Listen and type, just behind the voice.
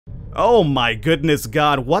Oh my goodness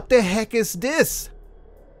God, what the heck is this?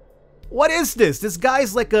 What is this? This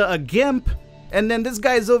guy's like a GIMP, and then this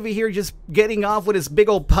guy's over here just getting off with his big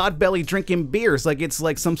old potbelly drinking beers like it's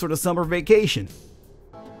like some sort of summer vacation.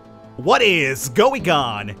 What is going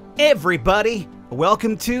on, everybody?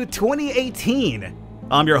 Welcome to 2018.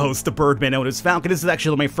 I'm your host, the Birdman known as Falcon. This is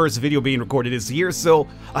actually my first video being recorded this year, so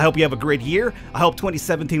I hope you have a great year. I hope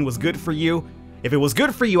 2017 was good for you. If it was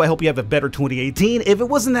good for you, I hope you have a better 2018. If it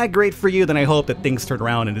wasn't that great for you, then I hope that things turn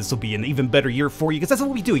around and this will be an even better year for you, because that's what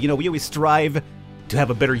we do. You know, we always strive to have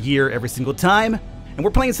a better year every single time. And we're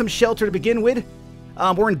playing some Shelter to begin with.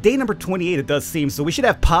 We're in day number 28, it does seem, so we should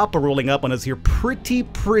have Papa rolling up on us here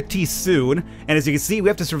pretty soon. And as you can see, we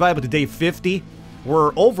have to survive up to day 50.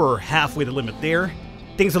 We're over halfway the limit there.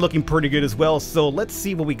 Things are looking pretty good as well, so let's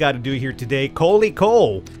see what we got to do here today. Cole,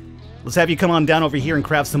 let's have you come on down over here and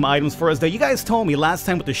craft some items for us. Though you guys told me last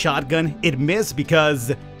time with the shotgun, it missed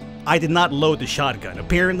because I did not load the shotgun.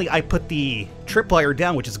 Apparently, I put the tripwire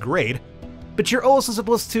down, which is great. But you're also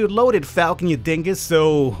supposed to load it, Falcon, you dingus,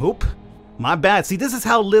 so, oop, my bad. See, this is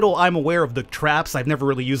how little I'm aware of the traps. I've never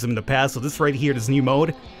really used them in the past, so this right here, this new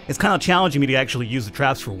mode, it's kind of challenging me to actually use the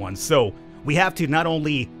traps for once. So, we have to not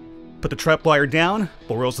only put the tripwire down,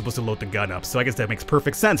 but we're also supposed to load the gun up. So I guess that makes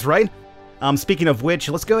perfect sense, right? Speaking of which,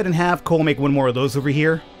 let's go ahead and have Cole make one more of those over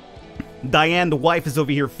here. Diane, the wife, is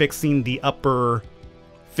over here fixing the upper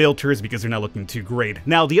filters because they're not looking too great.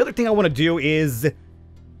 Now, the other thing I want to do is,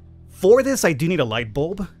 for this, I do need a light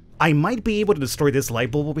bulb. I might be able to destroy this light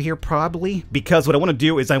bulb over here, probably, because what I want to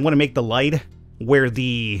do is I want to make the light where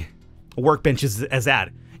the workbench is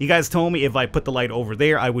at. You guys told me if I put the light over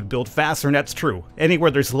there, I would build faster, and that's true. Anywhere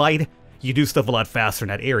there's light, you do stuff a lot faster in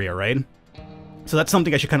that area, right? So that's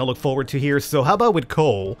something I should kind of look forward to here. So how about with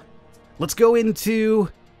Cole? Let's go into...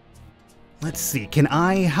 Let's see,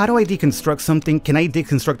 how do I deconstruct something? Can I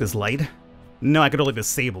deconstruct this light? No, I could only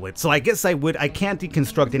disable it. So I guess I can't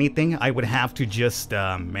deconstruct anything. I would have to just,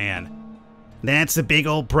 man. That's a big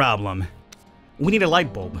old problem. We need a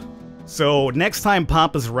light bulb. So next time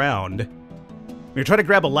Papa's around, we're gonna try to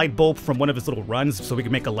grab a light bulb from one of his little runs so we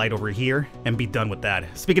can make a light over here and be done with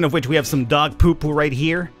that. Speaking of which, we have some dog poo-poo right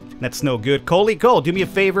here. That's no good. Cole, do me a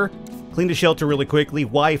favor. Clean the shelter really quickly.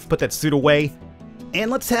 Wife, put that suit away.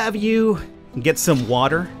 And let's have you get some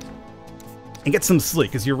water and get some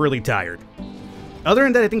sleep because you're really tired. Other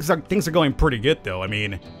than that, I think things are going pretty good though. I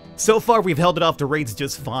mean, so far we've held it off the raids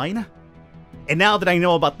just fine. And now that I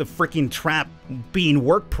know about the freaking trap being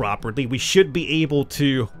worked properly, we should be able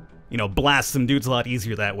to, you know, blast some dudes a lot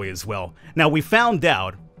easier that way as well. Now, we found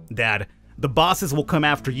out that the bosses will come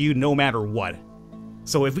after you no matter what.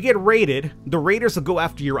 So if we get raided, the raiders will go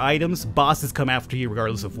after your items, bosses come after you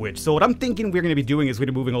regardless of which. So what I'm thinking we're going to be doing is we're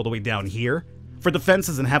going to be moving all the way down here for the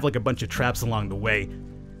fences and have like a bunch of traps along the way.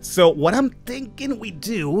 So what I'm thinking we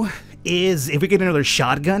do is if we get another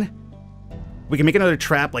shotgun, we can make another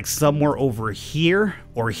trap like somewhere over here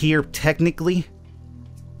or here technically.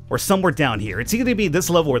 Or somewhere down here. It's either going to be this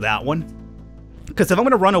level or that one. Because if I'm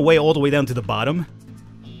going to run away all the way down to the bottom,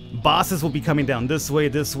 bosses will be coming down this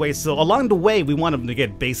way. So along the way, we want them to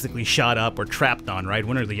get basically shot up or trapped on, right?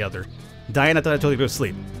 One or the other. Diane, I thought I told you to go to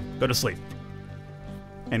sleep. Go to sleep.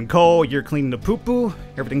 And Cole, you're cleaning the poo-poo.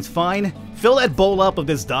 Everything's fine. Fill that bowl up of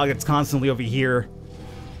this dog that's constantly over here.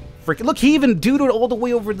 Freaking, look, he even doodled all the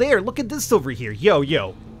way over there. Look at this over here.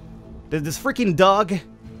 Yo. This freaking dog...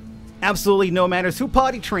 Absolutely no manners. Who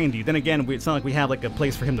potty trained you? Then again, it's not like we have like a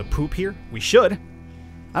place for him to poop here. We should.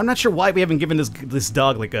 I'm not sure why we haven't given this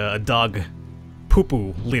dog like a dog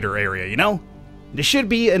poo-poo litter area, you know? There should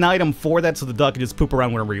be an item for that so the dog can just poop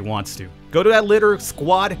around wherever he wants to. Go to that litter,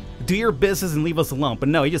 squad, do your business and leave us alone. But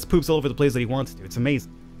no, he just poops all over the place that he wants to. It's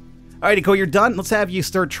amazing. Alrighty, Cole, you're done. Let's have you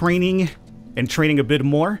start training and training a bit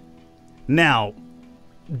more. Now,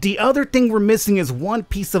 the other thing we're missing is one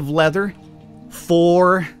piece of leather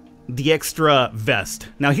for the extra vest.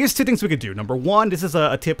 Now here's two things we could do. Number one, this is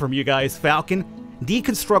a tip from you guys. Falcon,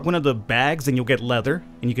 deconstruct one of the bags and you'll get leather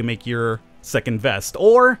and you can make your second vest.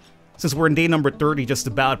 Or, since we're in day number 30 just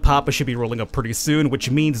about, Papa should be rolling up pretty soon, which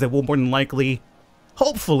means that we'll more than likely,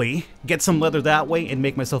 hopefully, get some leather that way and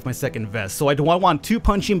make myself my second vest. So do I want two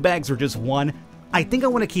punching bags or just one? I think I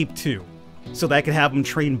want to keep two so that I can have them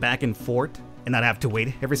train back and forth and not have to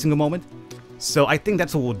wait every single moment. So I think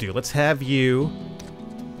that's what we'll do. Let's have you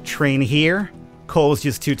train here. Cole's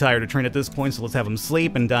just too tired to train at this point, so let's have him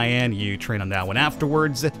sleep. And Diane, you train on that one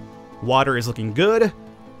afterwards. Water is looking good.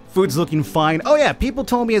 Food's looking fine. Oh yeah, people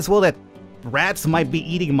told me as well that rats might be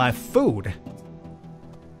eating my food.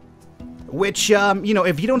 Which, you know,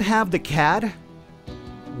 if you don't have the CAD,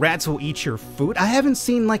 rats will eat your food? I haven't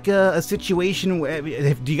seen like a situation where,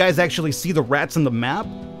 do you guys actually see the rats on the map?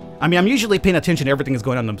 I mean, I'm usually paying attention to everything that's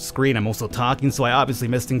going on the screen. I'm also talking, so I obviously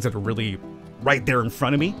miss things that are really right there in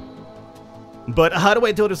front of me. But how do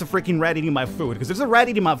I tell there's a freaking rat eating my food? Because there's a rat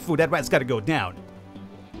eating my food, that rat's got to go down.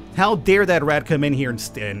 How dare that rat come in here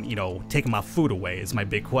and, you know, take my food away is my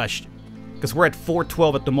big question. Because we're at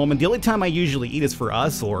 412 at the moment. The only time I usually eat is for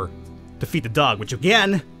us or to feed the dog, which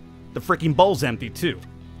again, the freaking bowl's empty too.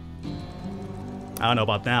 I don't know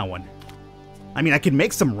about that one. I mean, I could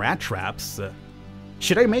make some rat traps.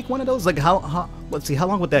 Should I make one of those? Like, let's see, how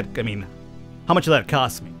long would that, I mean, how much would that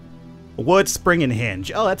cost me? Wood, spring, and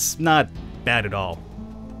hinge. Oh, that's not bad at all.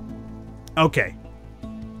 Okay.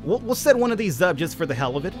 We'll set one of these up just for the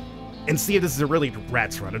hell of it and see if this is a really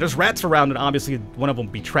rats around. If there's rats around, and obviously one of them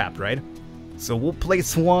will be trapped, right? So we'll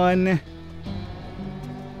place one,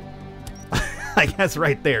 I guess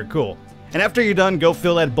right there, cool. And after you're done, go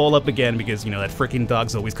fill that bowl up again because, you know, that freaking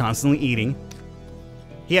dog's always constantly eating.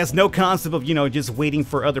 He has no concept of, you know, just waiting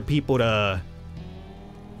for other people to...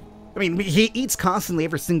 I mean, he eats constantly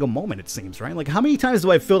every single moment, it seems, right? Like, how many times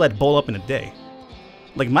do I fill that bowl up in a day?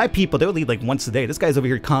 Like, my people, they'll eat like once a day. This guy's over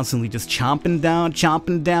here constantly just chomping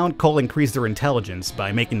down. Cole increased their intelligence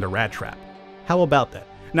by making the rat trap. How about that?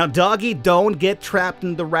 Now, doggy, don't get trapped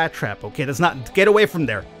in the rat trap, okay? That's not... Get away from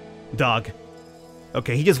there, dog.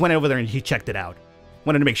 Okay, he just went over there and he checked it out.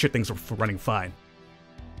 Wanted to make sure things were running fine.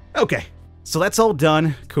 Okay, so that's all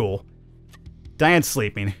done. Cool. Diane's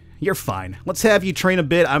sleeping. You're fine. Let's have you train a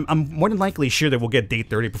bit. I'm more than likely sure that we'll get day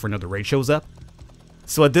 30 before another raid shows up.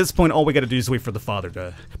 So at this point, all we gotta do is wait for the father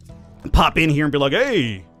to pop in here and be like,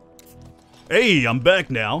 hey, I'm back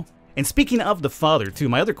now. And speaking of the father, too,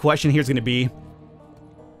 my other question here is gonna be,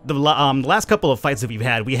 the last couple of fights that we've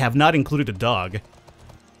had, we have not included a dog.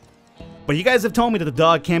 But you guys have told me that the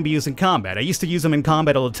dog can be used in combat. I used to use them in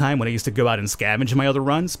combat all the time when I used to go out and scavenge my other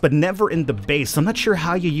runs, but never in the base. So I'm not sure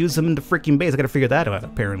how you use them in the freaking base. I gotta figure that out,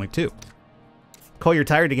 apparently, too. Cole, you're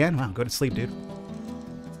tired again? Wow, go to sleep, dude.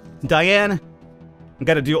 Diane, I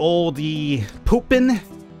gotta do all the pooping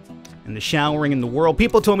and the showering in the world.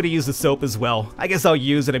 People told me to use the soap as well. I guess I'll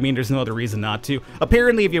use it. I mean, there's no other reason not to.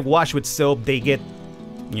 Apparently, if you wash with soap, they get,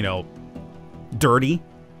 you know, dirty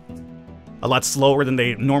a lot slower than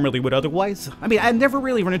they normally would otherwise. I mean, I never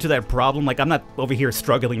really run into that problem. Like, I'm not over here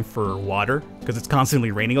struggling for water because it's constantly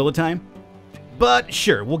raining all the time. But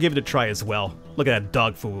sure, we'll give it a try as well. Look at that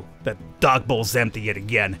dog food. That dog bowl's empty yet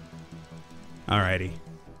again. Alrighty.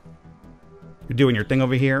 You're doing your thing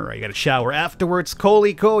over here. Right, you gotta shower afterwards. Cole,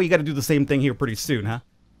 you gotta do the same thing here pretty soon, huh?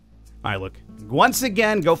 Alright, look. Once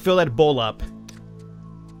again, go fill that bowl up.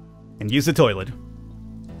 And use the toilet.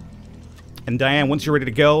 And Diane, once you're ready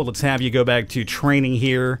to go, let's have you go back to training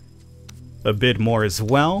here a bit more as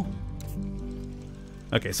well.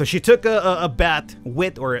 Okay, so she took a bath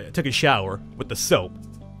with, or took a shower with the soap.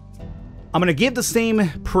 I'm gonna give the same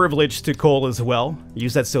privilege to Cole as well.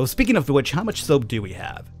 Use that soap. Speaking of which, how much soap do we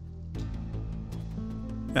have?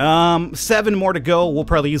 7 more to go. We'll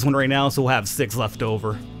probably use one right now, so we'll have 6 left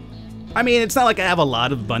over. I mean, it's not like I have a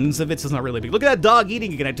lot of abundance of it, so it's not really big. Look at that dog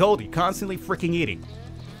eating again, I told you. Constantly freaking eating.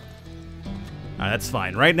 Alright, that's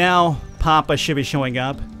fine. Right now, Papa should be showing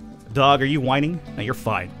up. Dog, are you whining? No, you're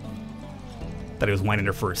fine. Thought he was whining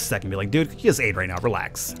there for a second. Be like, dude, you just ate right now.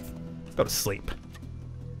 Relax. Go to sleep.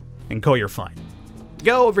 And Cole, you're fine.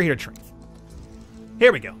 Go over here to train.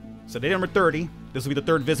 Here we go. So day number 30. This will be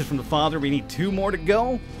the 3rd visit from the father. We need 2 more to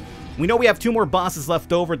go. We know we have 2 more bosses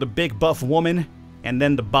left over. The big buff woman, and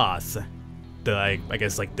then the boss. I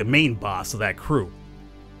guess, like, the main boss of that crew.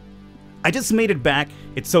 I just made it back.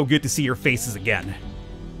 It's so good to see your faces again.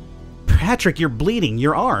 Patrick, you're bleeding.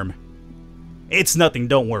 Your arm. It's nothing,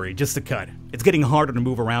 don't worry. Just a cut. It's getting harder to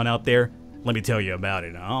move around out there. Let me tell you about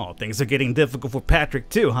it. Oh, things are getting difficult for Patrick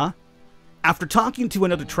too, huh? After talking to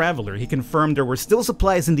another traveler, he confirmed there were still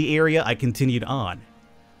supplies in the area. I continued on.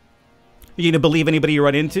 You gonna believe anybody you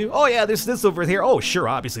run into? Oh yeah, there's this over here. Oh sure,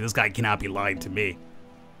 obviously this guy cannot be lying to me.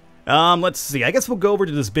 Let's see. I guess we'll go over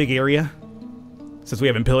to this big area. Since we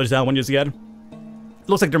haven't pillaged that one just yet.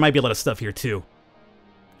 Looks like there might be a lot of stuff here too.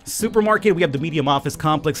 Supermarket, we have the medium office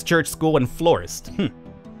complex, church, school, and florist.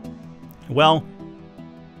 Well,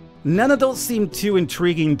 none of those seem too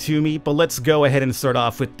intriguing to me, but let's go ahead and start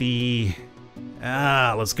off with the...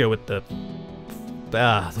 let's go with the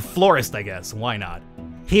florist, I guess. Why not?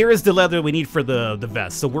 Here is the leather we need for the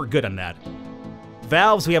vest, so we're good on that.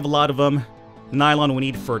 Valves, we have a lot of them. Nylon we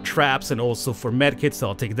need for traps and also for medkits, so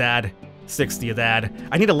I'll take that. 60 of that.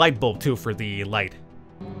 I need a light bulb too for the light.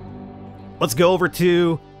 Let's go over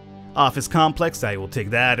to Office complex, I will take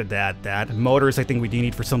that. Motors, I think we do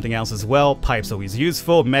need for something else as well. Pipes always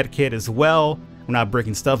useful. Medkit as well. We're not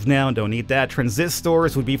breaking stuff down, don't need that.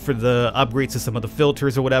 Transistors would be for the upgrades to some of the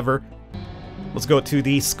filters or whatever. Let's go to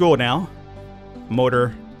the school now.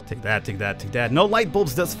 Motor, take that. No light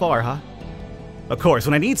bulbs thus far, huh? Of course,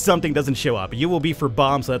 when I need something, it doesn't show up. You will be for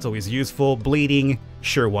bombs, so that's always useful. Bleeding,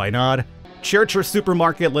 sure, why not? Church or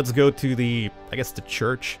supermarket, let's go to the, I guess, the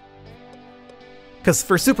church. Because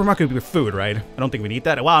for supermarket, it would be food, right? I don't think we need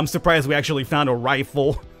that. Wow, I'm surprised we actually found a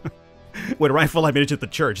rifle. With a rifle ammunition at the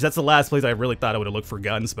church. That's the last place I really thought I would have looked for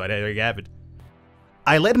guns, but there you have it.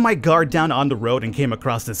 I led my guard down on the road and came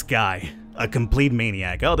across this guy. A complete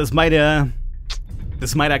maniac. Oh, this might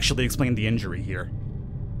actually explain the injury here.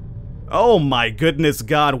 Oh my goodness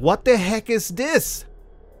God, what the heck is this?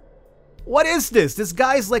 What is this? This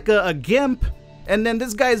guy's like a GIMP, and then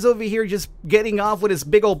this guy's over here just getting off with his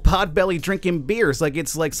big old potbelly drinking beers like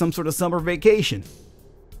it's like some sort of summer vacation.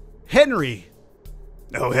 Henry!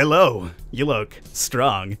 Oh, hello. You look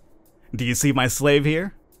strong. Do you see my slave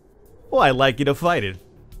here? Well, I'd like you to fight it.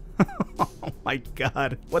 Oh my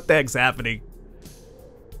God, what the heck's happening?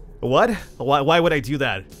 What? Why would I do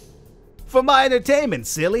that? For my entertainment,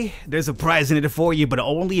 silly. There's a prize in it for you, but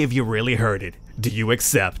only if you really heard it. Do you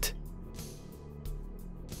accept?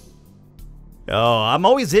 Oh, I'm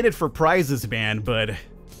always in it for prizes, man, but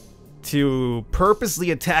to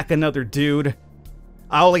purposely attack another dude,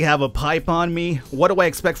 I only have a pipe on me. What do I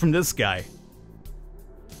expect from this guy?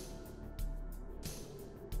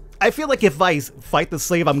 I feel like if I fight the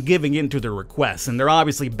slave, I'm giving in to their requests, and they're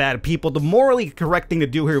obviously bad people. The morally correct thing to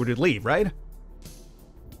do here would leave, right?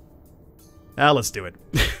 Let's do it.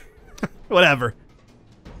 Whatever.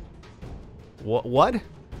 What?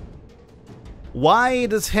 Why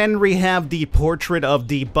does Henry have the portrait of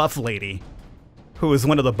the buff lady, who is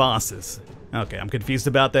one of the bosses? Okay, I'm confused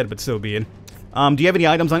about that, but so be it. Do you have any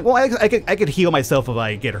items on? Well, I could heal myself if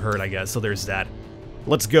I get hurt, I guess, so there's that.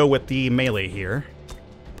 Let's go with the melee here.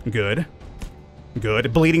 Good.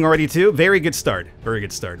 Good. Bleeding already too? Very good start. Very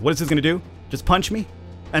good start. What is this gonna do? Just punch me?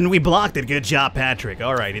 And we blocked it. Good job, Patrick.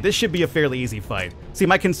 Alrighty, this should be a fairly easy fight. See,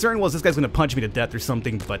 my concern was this guy's gonna punch me to death or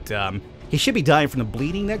something, but he should be dying from the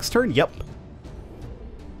bleeding next turn. Yep.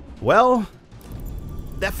 Well,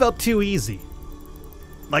 that felt too easy.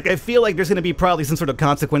 Like, I feel like there's gonna be probably some sort of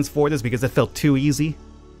consequence for this because it felt too easy.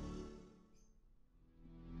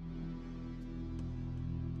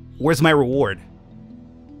 Where's my reward?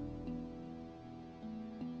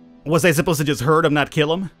 Was I supposed to just hurt him, not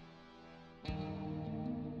kill him?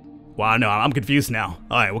 Wow, no, I'm confused now.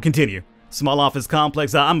 Alright, we'll continue. Small office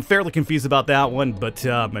complex. I'm fairly confused about that one, but,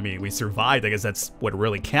 I mean, we survived. I guess that's what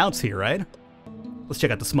really counts here, right? Let's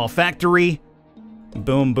check out the small factory.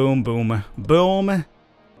 Boom, boom, boom, boom.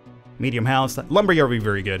 Medium house. Lumberyard will be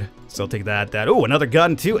very good. So I'll take that. Oh, another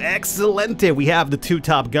gun, too. Excelente. We have the two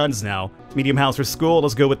top guns now. Medium house for school.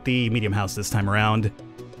 Let's go with the medium house this time around.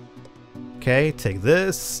 Okay, take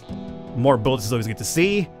this. More bullets is always good to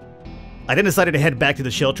see. I then decided to head back to the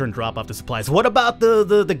shelter and drop off the supplies. What about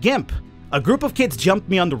the GIMP? A group of kids jumped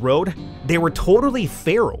me on the road. They were totally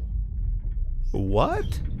feral.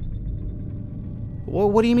 What? Well,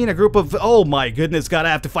 what do you mean a group of... Oh my goodness, gotta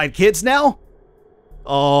have to fight kids now?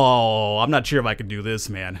 Oh, I'm not sure if I can do this,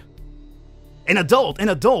 man. An adult,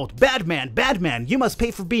 bad man, you must pay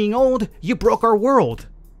for being old. You broke our world.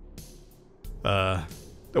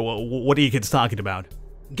 What are you kids talking about?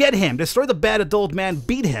 Get him! Destroy the bad adult man,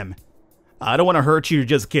 beat him! I don't want to hurt you, you're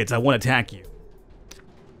just kids, I want to attack you.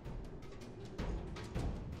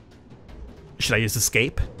 Should I use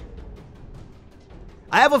escape?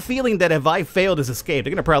 I have a feeling that if I fail this escape,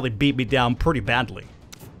 they're gonna probably beat me down pretty badly.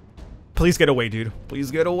 Please get away, dude.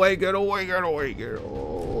 Please get away, get away, get away, get away.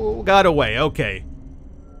 Oh, got away, okay.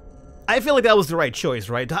 I feel like that was the right choice,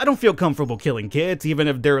 right? I don't feel comfortable killing kids, even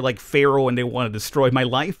if they're like feral and they want to destroy my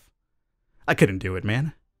life. I couldn't do it,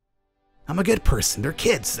 man. I'm a good person, they're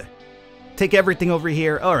kids. Take everything over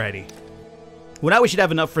here, alrighty. Well, now we should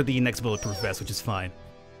have enough for the next bulletproof vest, which is fine.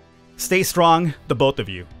 Stay strong, the both of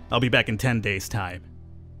you. I'll be back in 10 days' time.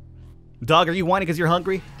 Dog, are you whining because you're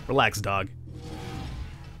hungry? Relax, dog.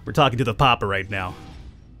 We're talking to the papa right now.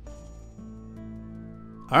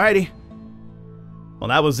 Alrighty. Well,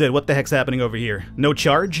 that was it. What the heck's happening over here? No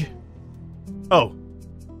charge? Oh.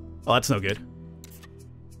 Oh, that's no good.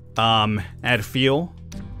 Add fuel.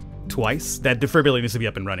 Twice. That defibrillator needs to be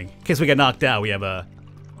up and running. In case we get knocked out, we have a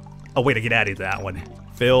way to get out of that one.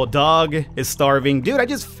 Phil, dog is starving. Dude, I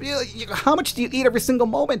just feel... How much do you eat every single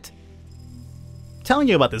moment? I'm telling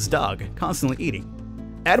you about this dog. Constantly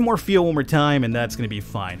eating. Add more fuel one more time, and that's gonna be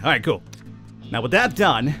fine. Alright, cool. Now with that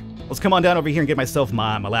done, let's come on down over here and get myself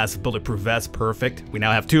my last bulletproof vest. Perfect. We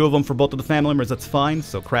now have 2 of them for both of the family members. That's fine.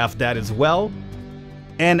 So craft that as well.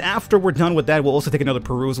 And after we're done with that, we'll also take another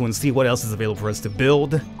perusal and see what else is available for us to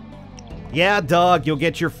build. Yeah, dog, you'll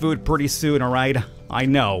get your food pretty soon, alright? I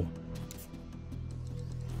know.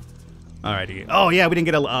 Alrighty. Oh yeah, we didn't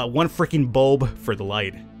get a one freaking bulb for the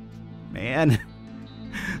light. Man.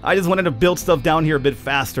 I just wanted to build stuff down here a bit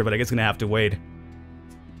faster, but I guess I'm gonna have to wait.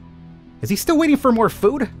 Is he still waiting for more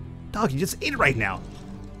food? Dog, you just ate right now.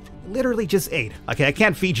 Literally just ate. Okay, I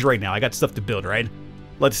can't feed you right now. I got stuff to build, right?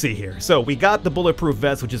 Let's see here. So, we got the bulletproof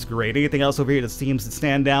vest, which is great. Anything else over here that seems to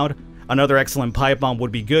stand out? Another excellent pipe bomb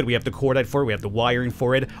would be good. We have the cordite for it. We have the wiring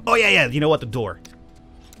for it. Oh, yeah. You know what? The door.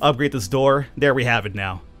 Upgrade this door. There we have it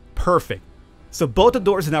now. Perfect. So, both the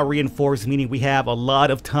doors are now reinforced, meaning we have a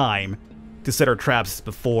lot of time to set our traps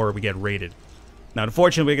before we get raided. Now,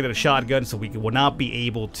 unfortunately, we get a shotgun, so we will not be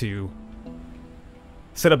able to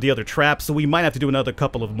set up the other traps, so we might have to do another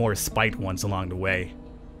couple of more spiked ones along the way.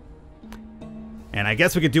 And I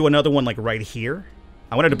guess we could do another one like right here.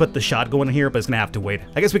 I wanted to put the shotgun in here, but it's gonna have to wait.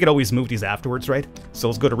 I guess we could always move these afterwards, right? So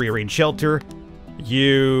let's go to rearrange shelter.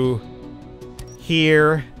 You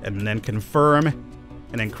here, and then confirm,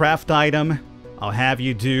 and then craft item. I'll have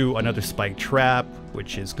you do another spike trap,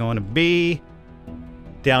 which is going to be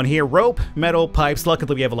down here. Rope, metal, pipes.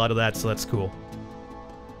 Luckily we have a lot of that, so that's cool.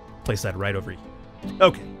 Place that right over here.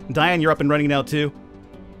 Okay, Diane, you're up and running now too.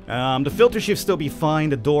 The filter should still be fine.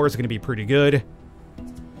 The doors are going to be pretty good.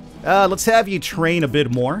 Let's have you train a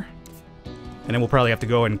bit more. And then we'll probably have to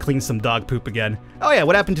go and clean some dog poop again. Oh yeah,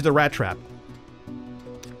 what happened to the rat trap?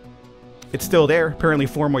 It's still there. Apparently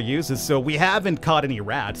 4 more uses, so we haven't caught any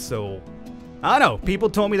rats, so... I don't know.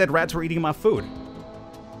 People told me that rats were eating my food.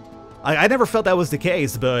 I never felt that was the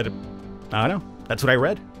case, but... I don't know. That's what I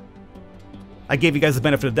read. I gave you guys the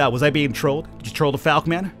benefit of the doubt. Was I being trolled? Did you troll the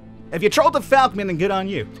Falcon? If you trolled the Falcon, then good on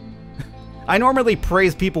you. I normally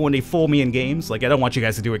praise people when they fool me in games. Like, I don't want you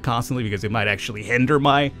guys to do it constantly because it might actually hinder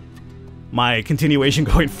my continuation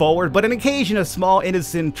going forward. But on occasion, a small,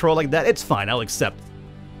 innocent troll like that, it's fine. I'll accept.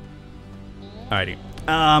 Alrighty.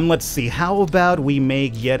 Let's see. How about we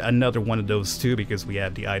make yet another one of those two because we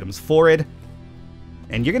have the items for it.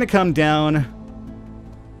 And you're going to come down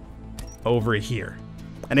over here.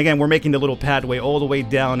 And again, we're making the little pathway all the way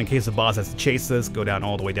down in case the boss has to chase us. Go down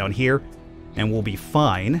all the way down here, and we'll be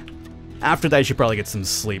fine. After that, you should probably get some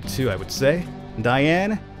sleep too, I would say.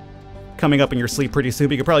 Diane, coming up in your sleep pretty soon.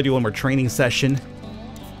 We could probably do one more training session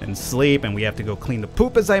and sleep, and we have to go clean the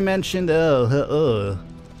poop, as I mentioned. The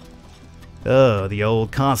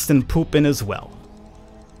old constant pooping as well.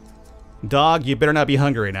 Dog, you better not be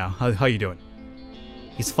hungry now. How you doing?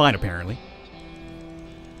 He's fine, apparently.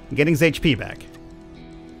 Getting his HP back.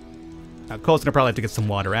 Now, Cole's gonna probably have to get some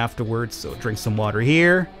water afterwards, so drink some water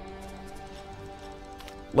here.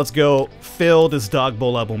 Let's go fill this dog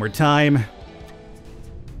bowl up one more time.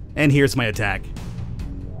 And here's my attack.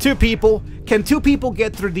 2 people. Can 2 people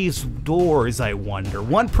get through these doors, I wonder?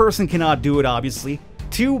 1 person cannot do it, obviously.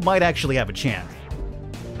 2 might actually have a chance.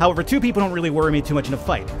 However, 2 people don't really worry me too much in a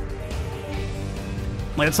fight.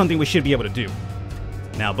 Like, that's something we should be able to do.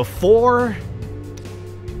 Now, before...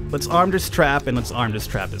 let's arm this trap, and let's arm this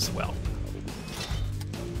trap as well.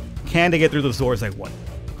 Can they get through those doors? I won.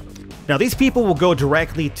 Now, these people will go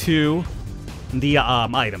directly to the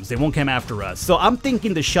items. They won't come after us. So I'm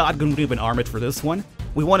thinking the shotgun would even arm it for this one.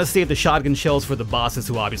 We want to save the shotgun shells for the bosses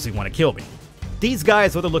who obviously want to kill me. These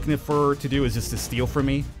guys, what they're looking for to do is just to steal from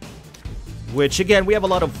me. Which, again, we have a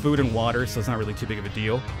lot of food and water, so it's not really too big of a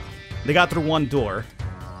deal. They got through 1 door.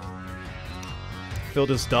 Fill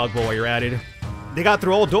this dog bowl while you're at it. They got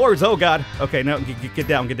through all doors. Oh, God. Okay, no, get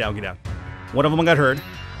down, get down, get down. One of them got hurt.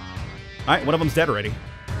 Alright, one of them's dead already.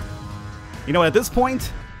 You know what, at this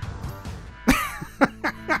point...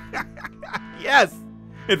 yes!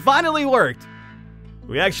 It finally worked!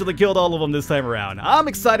 We actually killed all of them this time around. I'm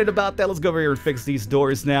excited about that. Let's go over here and fix these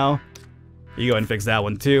doors now. You go ahead and fix that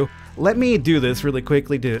one too. Let me do this really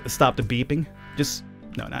quickly to stop the beeping. Just...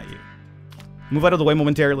 no, not you. Move out of the way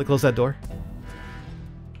momentarily. Close that door.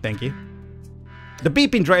 Thank you. The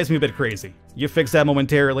beeping drives me a bit crazy. You fix that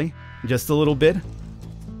momentarily. Just a little bit.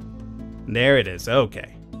 There it is.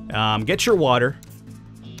 Okay. Get your water.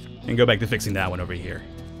 And go back to fixing that one over here.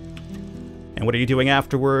 And what are you doing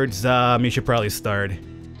afterwards? You should probably start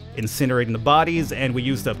incinerating the bodies. And we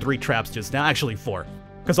used up 3 traps just now. Actually 4.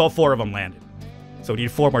 Because all 4 of them landed. So we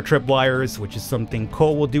need 4 more tripwires, which is something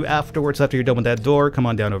Cole will do afterwards. After you're done with that door, come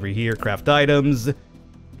on down over here. Craft items.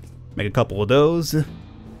 Make a couple of those.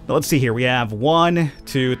 Now, let's see here. We have 1,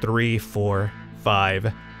 2, 3, 4,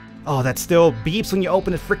 5. Oh, that still beeps when you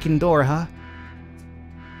open the freaking door, huh?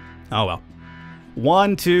 Oh well.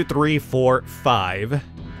 1, 2, 3, 4, 5,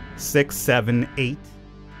 6, 7, 8,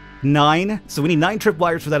 9. So we need 9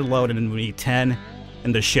 tripwires for that alone, and then we need 10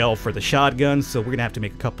 in the shell for the shotgun. So we're going to have to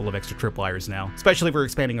make a couple of extra tripwires now, especially if we're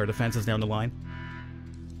expanding our defenses down the line.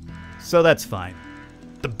 So that's fine.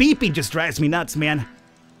 The beeping just drives me nuts, man.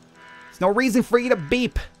 There's no reason for you to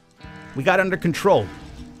beep. We got it under control.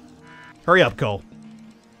 Hurry up, Cole.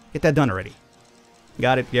 Get that done already.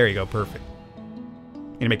 Got it. There you go. Perfect.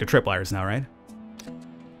 You're gonna make the tripwires now, right?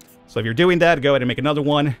 So if you're doing that, go ahead and make another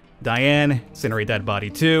one. Diane, incinerate that body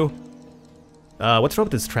too. What's wrong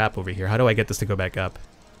with this trap over here? How do I get this to go back up?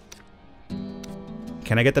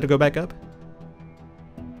 Can I get that to go back up?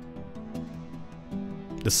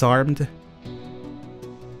 Disarmed.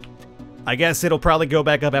 I guess it'll probably go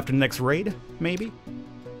back up after the next raid, maybe?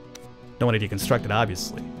 Don't want to deconstruct it,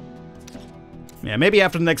 obviously. Yeah, maybe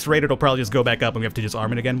after the next raid it'll probably just go back up and we have to just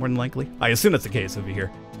arm it again, more than likely. I assume that's the case over here.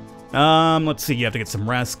 Let's see, you have to get some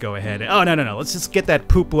rest, go ahead. Oh, no, let's just get that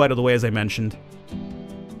poo-poo out of the way, as I mentioned.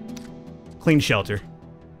 Clean shelter.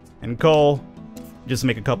 And coal. Just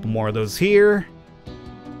make a couple more of those here.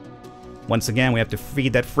 Once again, we have to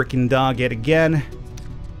feed that freaking dog yet again.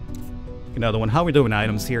 Another one. How are we doing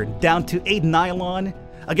items here? Down to 8 nylon.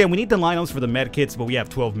 Again, we need the nylons for the med kits, but we have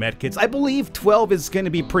 12 med kits. I believe 12 is going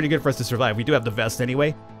to be pretty good for us to survive. We do have the vest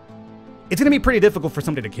anyway. It's going to be pretty difficult for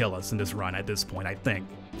somebody to kill us in this run at this point, I think.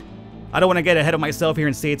 I don't want to get ahead of myself here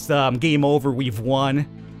and say it's game over, we've won,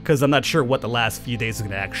 because I'm not sure what the last few days is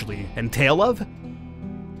going to actually entail of.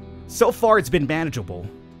 So far, it's been manageable,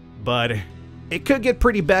 but it could get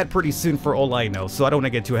pretty bad pretty soon for all I know, so I don't want to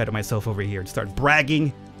get too ahead of myself over here and start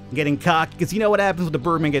bragging, getting cocky, because you know what happens when the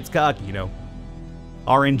birdman gets cocky, you know?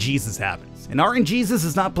 RNGesus happens. And RNGesus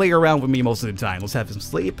is not playing around with me most of the time. Let's have some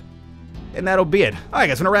sleep. And that'll be it. Alright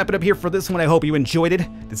guys, I'm gonna wrap it up here for this one. I hope you enjoyed it.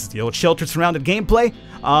 This is the old shelter surrounded gameplay.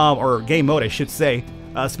 Or game mode, I should say.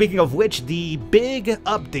 Speaking of which, the big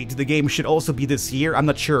update to the game should also be this year. I'm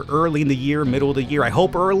not sure, early in the year, middle of the year. I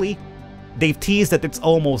hope early. They've teased that it's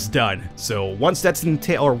almost done. So once that's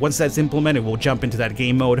implemented, we'll jump into that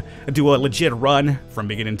game mode and do a legit run from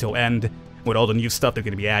beginning till end with all the new stuff they're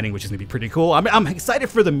going to be adding, which is going to be pretty cool. I'm excited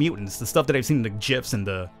for the mutants, the stuff that I've seen in the GIFs and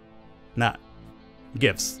the... Not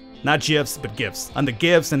GIFs. Not GIFs, but GIFs. On the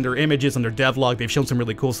GIFs and their images on their devlog, they've shown some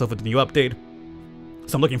really cool stuff with the new update.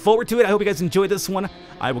 So I'm looking forward to it. I hope you guys enjoyed this one.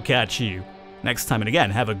 I will catch you next time. And again,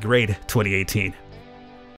 have a great 2018.